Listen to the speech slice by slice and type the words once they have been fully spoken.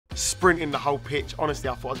sprinting the whole pitch. Honestly,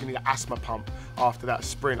 I thought I was gonna need an asthma pump after that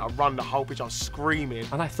sprint. I run the whole pitch, I was screaming.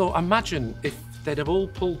 And I thought, imagine if they'd have all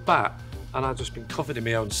pulled back and I'd just been covered in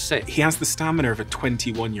my own sick. He has the stamina of a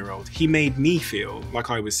 21-year-old. He made me feel like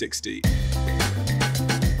I was 60.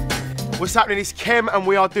 What's happening? It's Kem and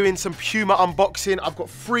we are doing some Puma unboxing. I've got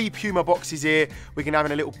 3 Puma boxes here. We're gonna have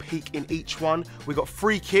a little peek in each one. We've got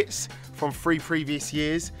 3 kits from 3 previous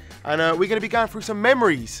years. And we're gonna be going through some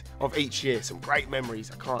memories of each year. Some great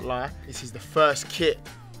memories, I can't lie. This is the first kit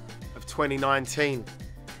of 2019.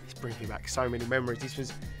 It's bringing me back so many memories.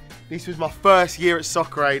 This was my first year at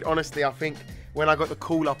Soccer Aid. Honestly, I think when I got the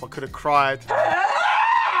call up, I could have cried.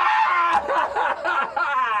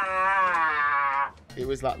 It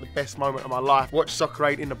was like the best moment of my life. Watched Soccer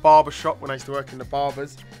Aid in the barber shop when I used to work in the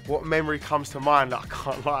barbers. What memory comes to mind? Like, I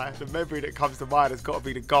can't lie. The memory that comes to mind has got to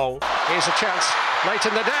be the goal. Here's a chance late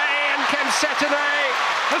in the day, and Cetinay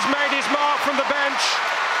has made his mark from the bench.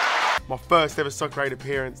 My first ever Soccer Aid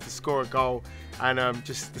appearance to score a goal, and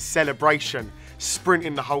just the celebration,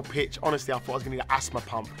 sprinting the whole pitch. Honestly, I thought I was gonna need an asthma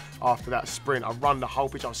pump after that sprint. I run the whole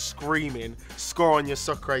pitch, I was screaming. Score on your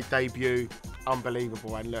Soccer Aid debut,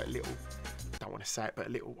 unbelievable. And look, little, I don't want to say it, but a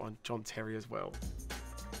little on John Terry as well.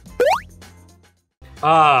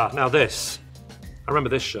 Now this. I remember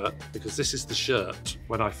this shirt because this is the shirt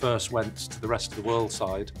when I first went to the rest of the world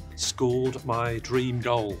side, scored my dream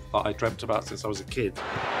goal that I dreamt about since I was a kid.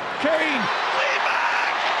 Kane!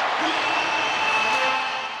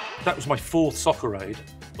 That was my 4th Soccer Aid,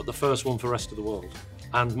 but the first one for the rest of the world.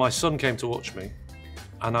 And my son came to watch me,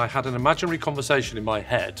 and I had an imaginary conversation in my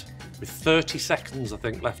head with 30 seconds, I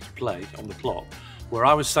think, left to play on the clock, where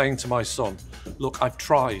I was saying to my son, look, I've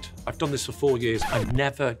tried. I've done this for 4 years. I'm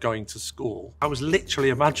never going to score. I was literally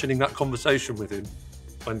imagining that conversation with him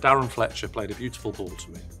when Darren Fletcher played a beautiful ball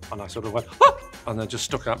to me. And I sort of went, ah! And then just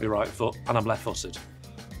stuck out my right foot, and I'm left-footed.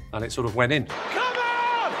 And it sort of went in. Come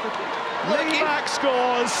on! Mack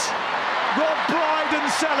scores. Rob Brydon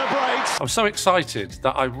celebrates. I was so excited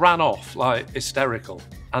that I ran off like hysterical.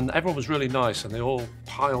 And everyone was really nice, and they all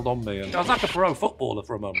piled on me. And I was like a pro footballer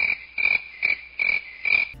for a moment.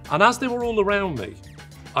 And as they were all around me,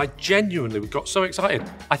 I genuinely got so excited,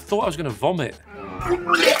 I thought I was going to vomit.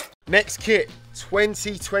 Next kit,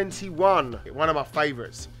 2021. One of my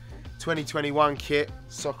favourites. 2021 kit,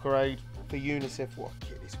 Soccer Aid for Unicef. What a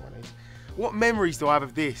kit this one is. What memories do I have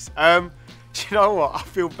of this? Do you know what? I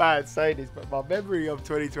feel bad saying this, but my memory of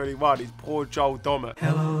 2021 is poor Joel Dommett.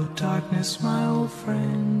 Hello, darkness, my old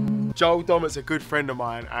friend. Joel Dommett's a good friend of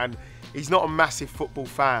mine, and he's not a massive football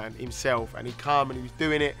fan himself, and he came and he was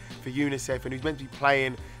doing it for UNICEF, and he was meant to be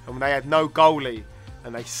playing, and when they had no goalie,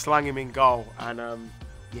 and they slung him in goal, and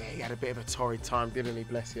yeah, he had a bit of a torrid time, didn't he?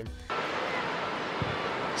 Bless him.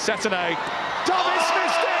 Cetinay. Dommett's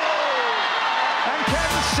missed it! And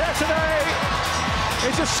Kevin Cetinay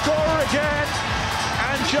is a scorer again,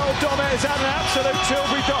 and Joel Dommett has had an absolute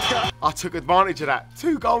Tilbury docker. I took advantage of that.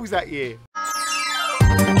 2 goals that year.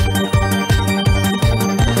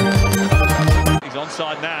 He's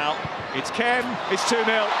onside now. It's Kem. It's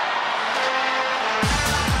 2-0.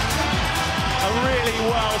 A really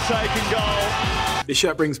well taken goal. This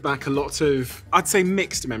shirt brings back a lot of, I'd say,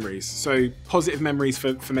 mixed memories. So positive memories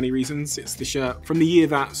for many reasons. It's the shirt from the year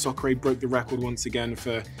that Soccer Aid broke the record once again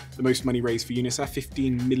for the most money raised for UNICEF,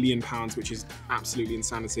 £15 million, which is absolutely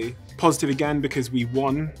insanity. Positive again because we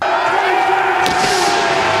won.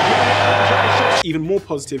 Even more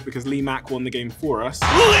positive because Mack won the game for us.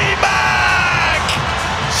 Mack!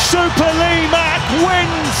 Super Mack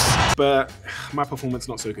wins! But my performance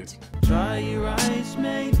not so good. Dry your eyes,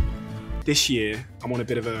 mate. This year, I'm on a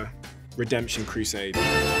bit of a redemption crusade.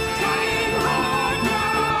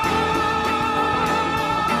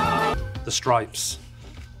 The stripes.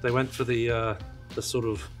 They went for the sort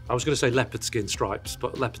of, I was going to say leopard skin stripes,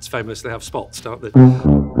 but leopards famously have spots, don't they?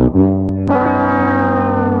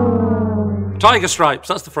 Tiger stripes,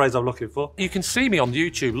 that's the phrase I'm looking for. You can see me on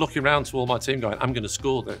YouTube looking around to all my team going, I'm going to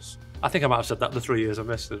score this. I think I might have said that the 3 years I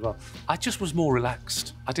missed as well. I just was more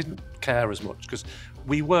relaxed. I didn't care as much because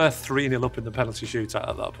we were 3-0 up in the penalty shootout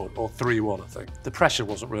at that point, or 3-1, I think. The pressure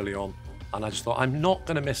wasn't really on. And I just thought, I'm not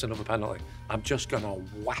going to miss another penalty. I'm just going to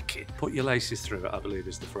whack it. Put your laces through it, I believe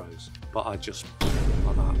is the phrase. But I just,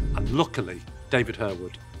 like that. And luckily, David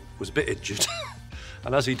Herwood was a bit injured.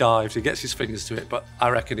 And as he dived, he gets his fingers to it, but I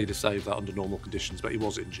reckon he'd have saved that under normal conditions, but he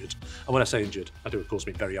was injured. And when I say injured, I do, of course,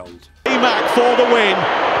 mean very old. Mack for the win.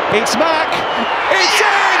 It's Mack. It's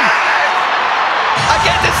in! I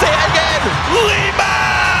get to see it again!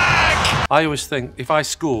 Mack! I always think, if I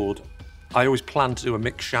scored, I always planned to do a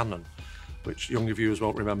Mick Shannon, which younger viewers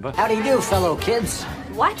won't remember. How do you do, fellow kids?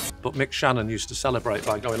 What? But Mick Shannon used to celebrate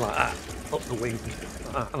by going like that, up the wing.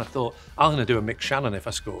 And I thought, I'm going to do a Mick Shannon if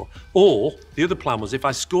I score. Or the other plan was if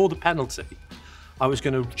I score the penalty, I was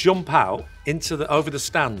going to jump out over the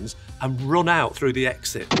stands and run out through the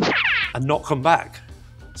exit and not come back,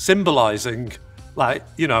 symbolising, like,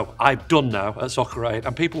 you know, I've done now at Soccer Aid,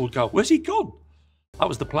 and people would go, where's he gone? That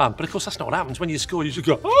was the plan. But of course, that's not what happens. When you score, you just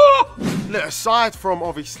go, ah! Look, aside from,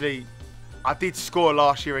 obviously, I did score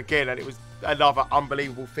last year again, and it was another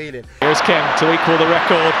unbelievable feeling. Here's Kim to equal the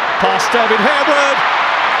record. Past David Harewood.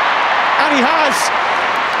 And he has.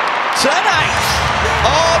 Tonight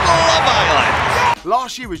on Love Island.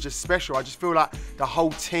 Last year was just special. I just feel like the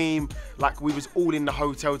whole team, like we was all in the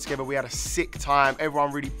hotel together. We had a sick time.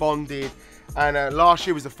 Everyone really bonded. And last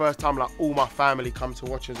year was the first time like all my family come to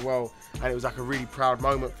watch as well. And it was like a really proud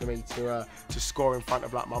moment for me to score in front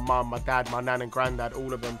of like my mum, my dad, my nan and granddad,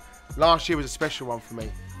 all of them. Last year was a special one for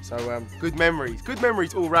me. So good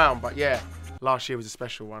memories all round. But yeah, last year was a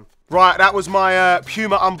special one. Right, that was my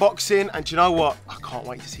Puma unboxing. And do you know what? I can't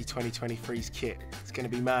wait to see 2023's kit. It's going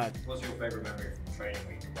to be mad. What's your favourite memory from training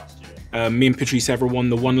week last year? Me and Patrice Evra won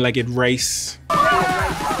the one-legged race.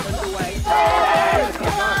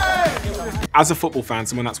 As a football fan,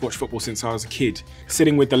 someone that's watched football since I was a kid,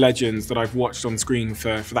 sitting with the legends that I've watched on screen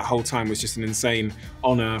for that whole time was just an insane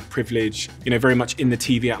honour, privilege, you know, very much in the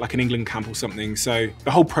TV at like an England camp or something. So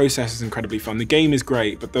the whole process is incredibly fun. The game is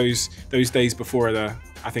great, but those days before are,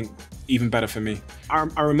 I think, even better for me.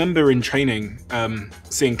 I remember in training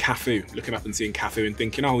seeing Cafu, looking up and seeing Cafu and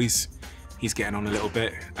thinking, oh, he's getting on a little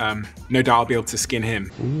bit. No doubt I'll be able to skin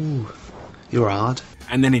him. Ooh, you're hard.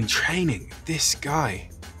 And then in training, this guy,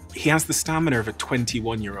 he has the stamina of a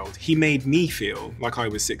 21-year-old. He made me feel like I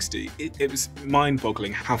was 60. It was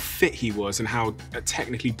mind-boggling how fit he was and how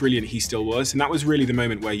technically brilliant he still was. And that was really the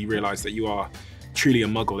moment where you realise that you are truly a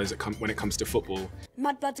muggle when it comes to football.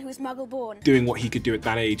 Mudblood who was muggle born. Doing what he could do at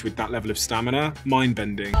that age with that level of stamina,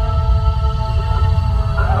 mind-bending.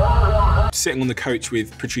 Sitting on the coach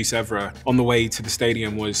with Patrice Evra on the way to the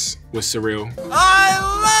stadium was surreal. I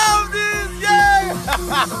love this game!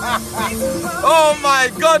 Oh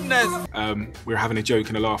my goodness! We were having a joke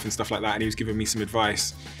and a laugh and stuff like that, and he was giving me some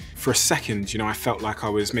advice. For a second, you know, I felt like I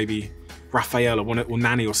was maybe Raphael or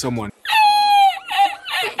Nanny or someone.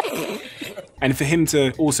 And for him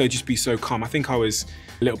to also just be so calm, I think I was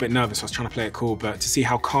a little bit nervous. I was trying to play it cool, but to see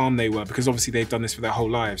how calm they were, because obviously they've done this for their whole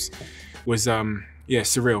lives, was, yeah,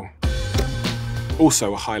 surreal.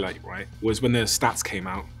 Also a highlight, right, was when the stats came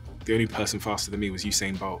out, the only person faster than me was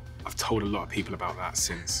Usain Bolt. I've told a lot of people about that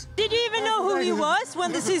since. Did you even know who he was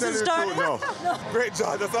when the season started? No. Great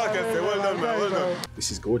job, that's all I can say. Well done, man, well done.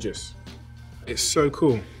 This is gorgeous. It's so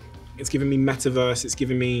cool. It's giving me metaverse, it's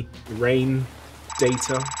giving me rain,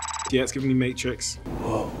 data. Yeah, it's giving me Matrix.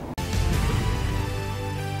 Whoa.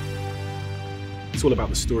 It's all about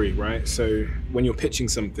the story, right? So when you're pitching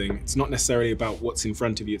something, it's not necessarily about what's in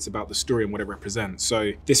front of you, it's about the story and what it represents.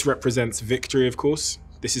 So this represents victory, of course.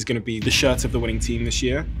 This is going to be the shirt of the winning team this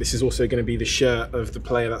year. This is also going to be the shirt of the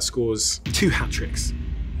player that scores 2 hat-tricks.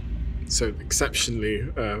 So exceptionally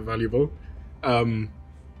valuable. And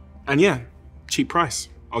yeah, cheap price.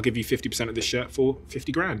 I'll give you 50% of this shirt for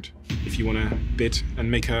 50 grand if you want to bid and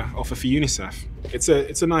make an offer for Unicef. It's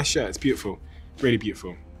a nice shirt, it's beautiful, really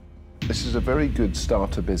beautiful. This is a very good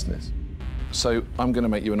starter business. So I'm going to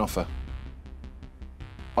make you an offer.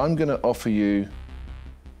 I'm going to offer you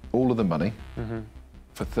all of the money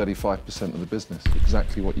for 35% of the business,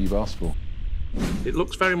 exactly what you've asked for. It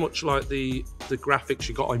looks very much like the graphics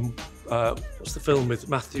you got on, what's the film with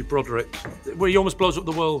Matthew Broderick, where he almost blows up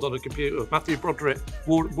the world on a computer. Matthew Broderick,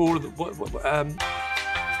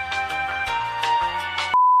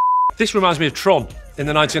 This reminds me of Tron in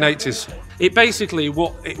the 1980s. It basically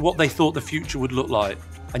what they thought the future would look like,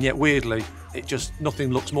 and yet weirdly,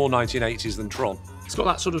 nothing looks more 1980s than Tron. It's got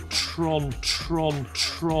that sort of Tron,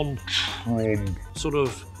 sort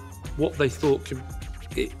of what they thought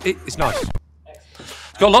it's nice.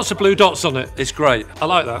 It's got lots of blue dots on it. It's great. I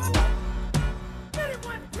like that.